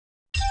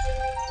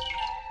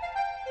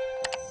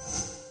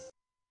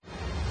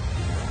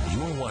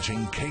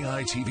watching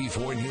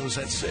KITV4 News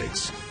at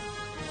 6.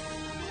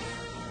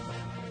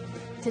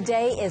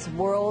 Today is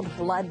World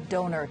Blood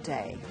Donor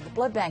Day. The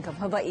Blood Bank of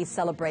Hawaii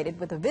celebrated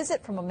with a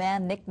visit from a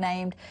man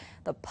nicknamed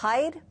the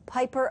Pied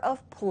Piper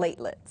of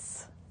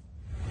Platelets.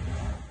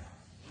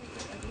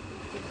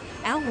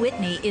 Al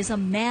Whitney is a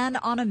man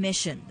on a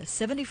mission. The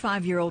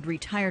 75-year-old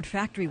retired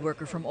factory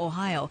worker from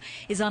Ohio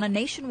is on a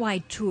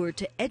nationwide tour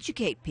to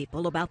educate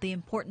people about the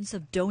importance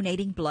of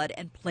donating blood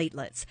and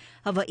platelets.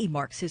 Hawaii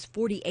marks his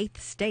 48th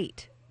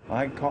state.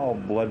 I call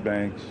blood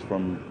banks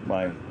from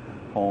my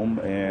home,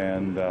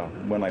 and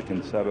when I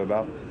can set it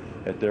up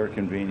at their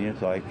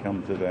convenience, I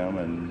come to them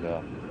and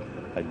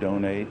I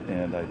donate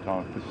and I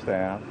talk to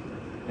staff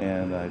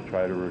and I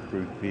try to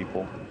recruit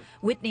people.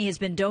 Whitney has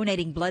been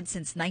donating blood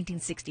since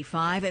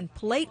 1965 and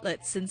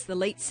platelets since the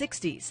late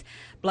 60s.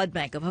 Blood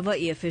Bank of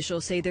Hawaii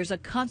officials say there's a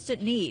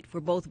constant need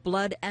for both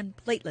blood and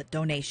platelet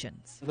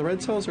donations. The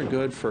red cells are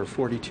good for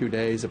 42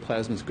 days. The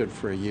plasma is good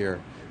for a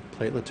year.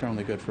 Platelets are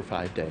only good for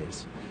 5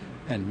 days.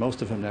 And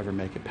most of them never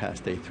make it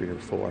past day 3 or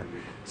 4.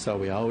 So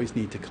we always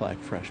need to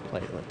collect fresh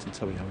platelets, and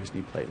so we always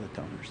need platelet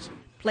donors.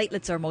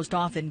 Platelets are most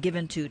often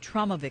given to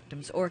trauma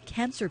victims or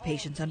cancer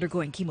patients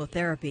undergoing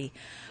chemotherapy.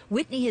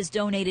 Whitney has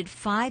donated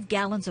 5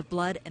 gallons of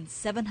blood and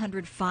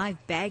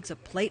 705 bags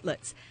of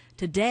platelets.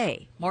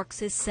 Today marks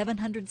his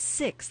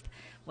 706th.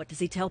 What does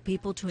he tell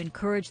people to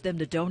encourage them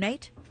to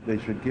donate? They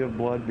should give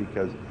blood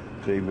because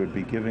they would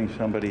be giving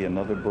somebody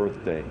another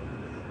birthday.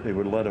 They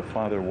would let a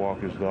father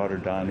walk his daughter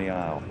down the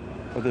aisle,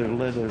 or they would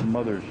let their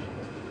mother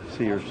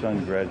see her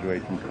son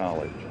graduate from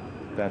college.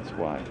 That's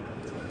why.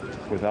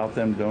 Without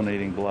them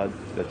donating blood,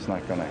 that's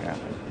not going to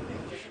happen.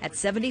 At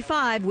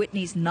 75,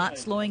 Whitney's not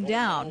slowing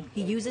down.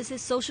 He uses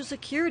his Social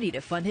Security to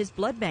fund his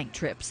blood bank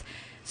trips.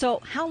 So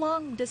how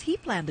long does he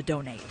plan to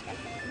donate?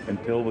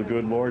 Until the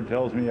good Lord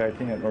tells me I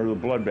can't, or the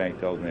blood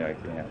bank tells me I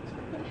can't.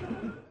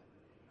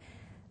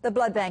 The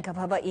Blood Bank of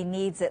Hawaii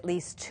needs at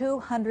least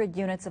 200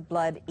 units of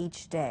blood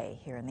each day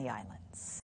here in the islands.